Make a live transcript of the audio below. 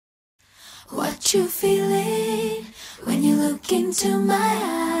What you feeling when you look into my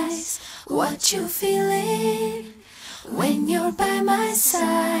eyes? What you feeling when you're by my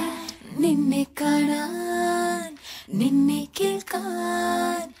side? Ninne kanan, ninne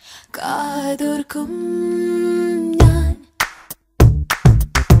kelkan, kaadorkum naan.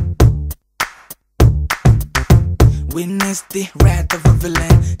 Witness the wrath of a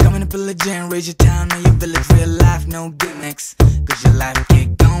villain, coming to pillage and raise your town or your village. Real life, no gimmicks, cause your life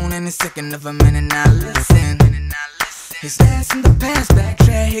kicked on in a second of a minute. Now listen, his ass in the past,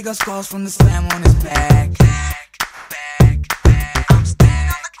 backtrack. Here goes scars from the slam on his back. I'm staying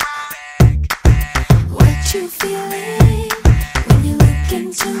on the ground. What you feeling when you look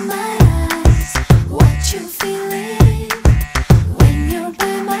into my eyes? What you feeling when you're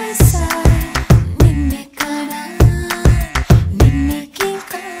by my side? Ninne kanan, ninne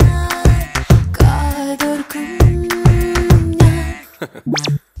kelkan, kaadorkum naan.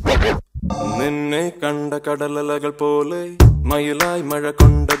 നിന്നെ കണ്ട കടലലകൾ പോലെ മയിലായി മഴ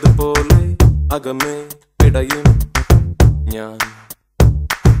കൊണ്ടതുപോലെ അകമേ പിടയും ഞാൻ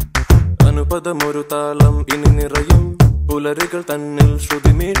അനുപദമൊരു താളം ഇനി നിറയും പുലരികൾ തന്നിൽ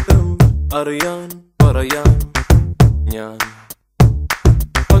ശ്രുതിമീട്ടും അറിയാൻ പറയാൻ ഞാൻ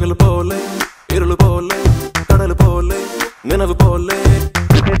പകൽ പോലെ ഇരുൾ പോലെ കടൽ പോലെ നിലവ് പോലെ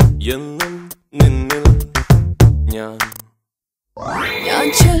എന്നും നിന്നിൽ ഞാൻ ഞാൻ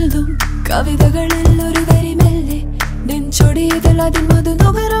ചൊല്ലും കവിതകളിൽ ഒരു വരി മെല്ലെ നെഞ്ചൊടിയതിൽ അതിൽ മധു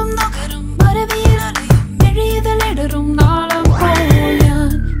നുകരും മരവിയലയും മെഴിയതിലിടറും നാളം പോൽ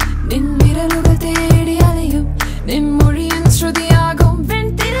ഞാൻ നിൻ വിരലുകൾ തേടി അലയും നിൻ മൊഴിയൻ ശ്രുതിയാകും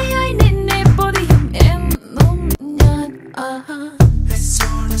വെൺതിരയായി നിന്നെ പൊതിയും എന്നും ഞാൻ ആഹാ.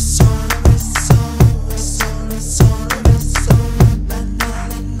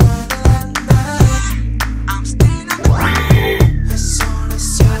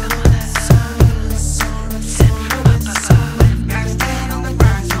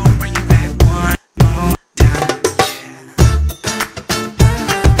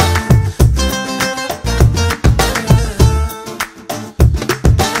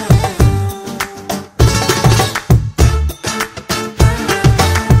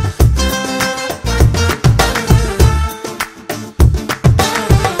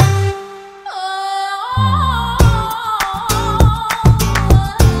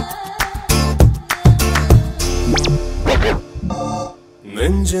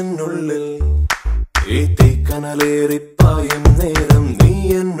 നെഞ്ചിനുള്ളിൽ ഈ തീക്കനലേറിപ്പായും നേരം നീ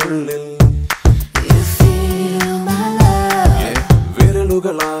എന്നുള്ളിൽ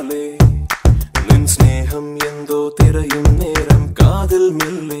വിരലുകളാലേ നിൻ സ്നേഹം എന്തോ തിരയും നേരം കാതിൽ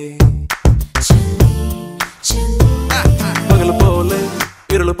മെല്ലെ പകൽ പോലെ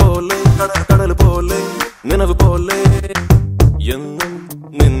ഇരുൾ പോലെ കടൽ പോലെ നിലവ് പോലെ എന്നും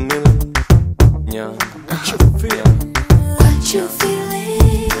നിന്നിൽ ഞാൻ. What you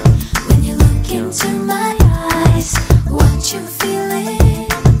feeling when you look into my eyes? What you feeling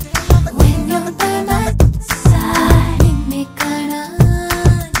when you're by my side? Ninne kanan,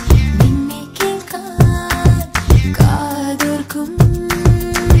 ninne kelkan, kaadorkum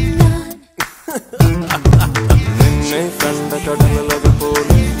naan. നിന്നെ കണ്ട കടലകൾ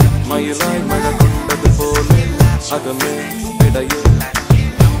പോലെ മയിലായി മഴ കൊണ്ടതുപോലെ അകമേ ഇടയിൽ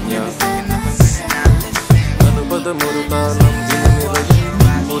ഞാൻ അനുപദമൊരു താളം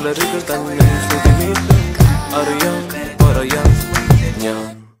പുലരികൾ തന്നെ ശ്രുതിമീട്ടും അറിയാൻ പറയാൻ ഞാൻ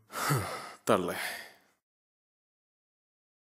തള്ളേ.